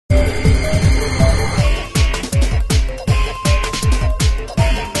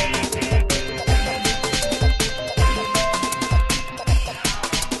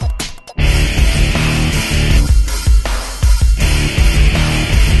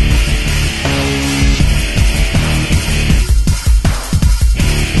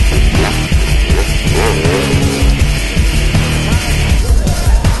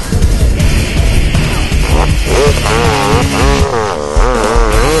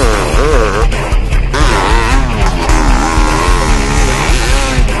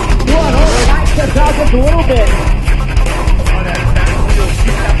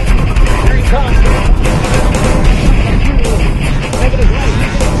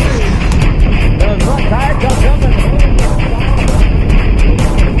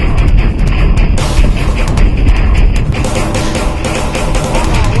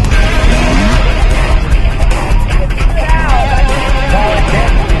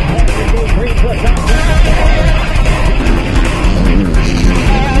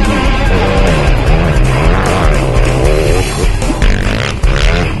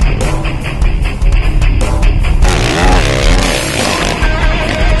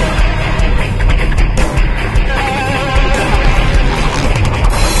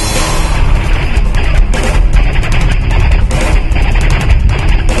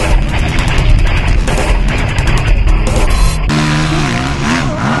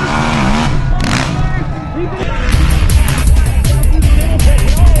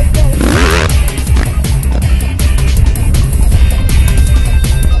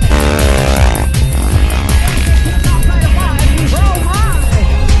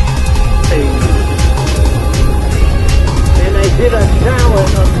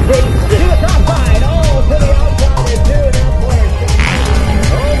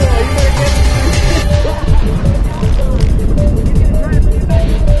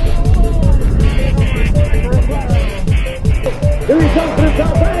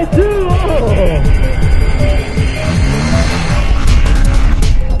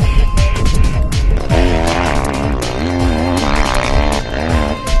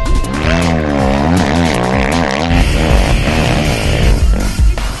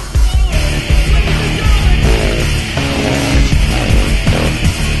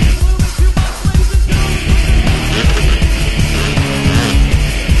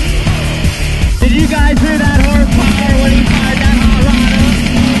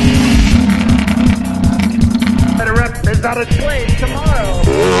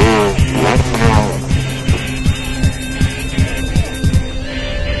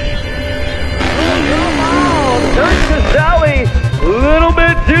to Zoe. Little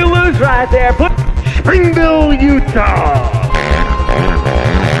bit too loose right there. Springville, Utah.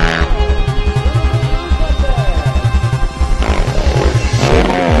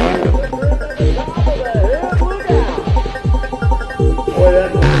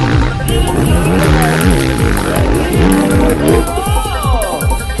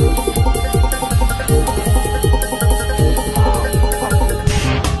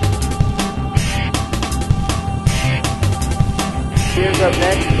 Here's up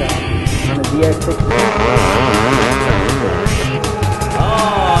next on the DS6.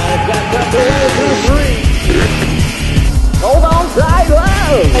 Oh, it's got up to 3. Hold on tight,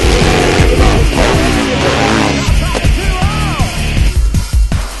 low.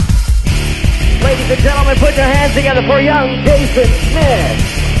 Ladies and gentlemen, put your hands together for young Jason Smith.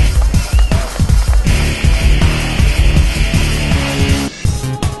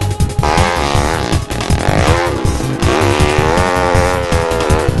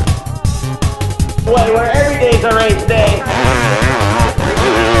 Where every day's a race day.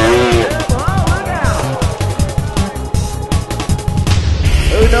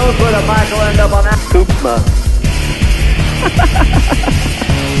 Who knows where the mic will end up on that? Koopma.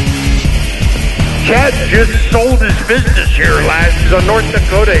 Chad just sold his business here last. He's a North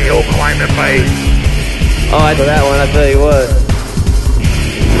Dakota hill climbing base. Oh, I know that one, I'll tell you what.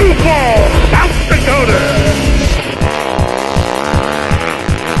 Sioux Falls, South Dakota.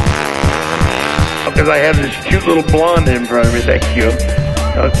 Because I have this cute little blonde in front of me. Thank you.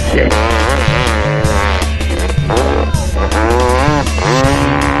 Okay.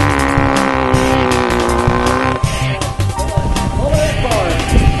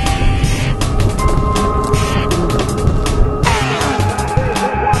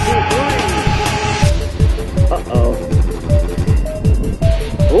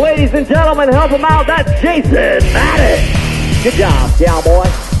 Ladies and gentlemen, help him out. That's Jason Maddox. Good job, cowboy.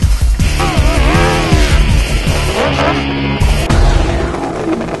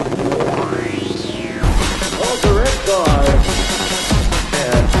 Oh, the red car.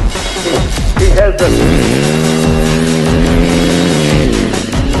 Yeah. He has the...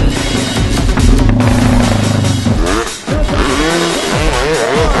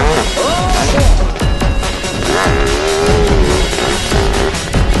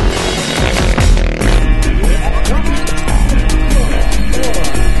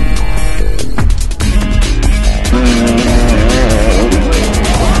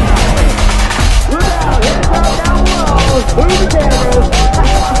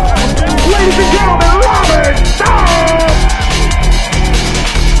 Ladies and gentlemen, Robert, stop!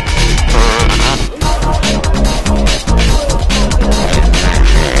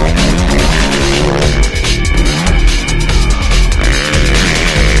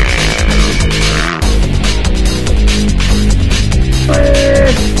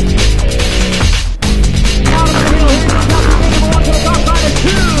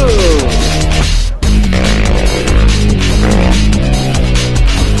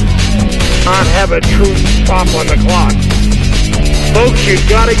 Have a true stop on the clock. Folks, you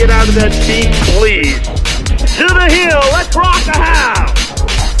gotta get out of that seat, please. To the hill, let's rock the house!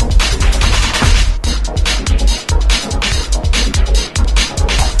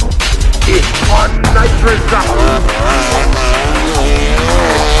 It's on nitrous.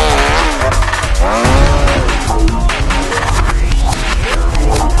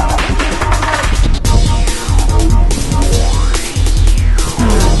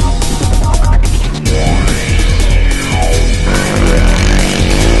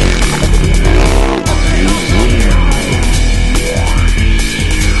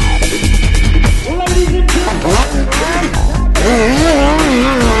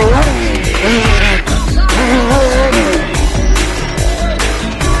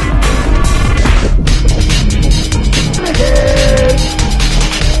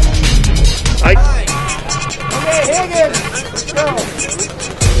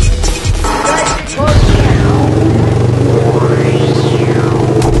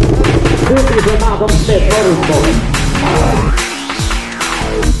 This is a Malcolm Smith Motorsport.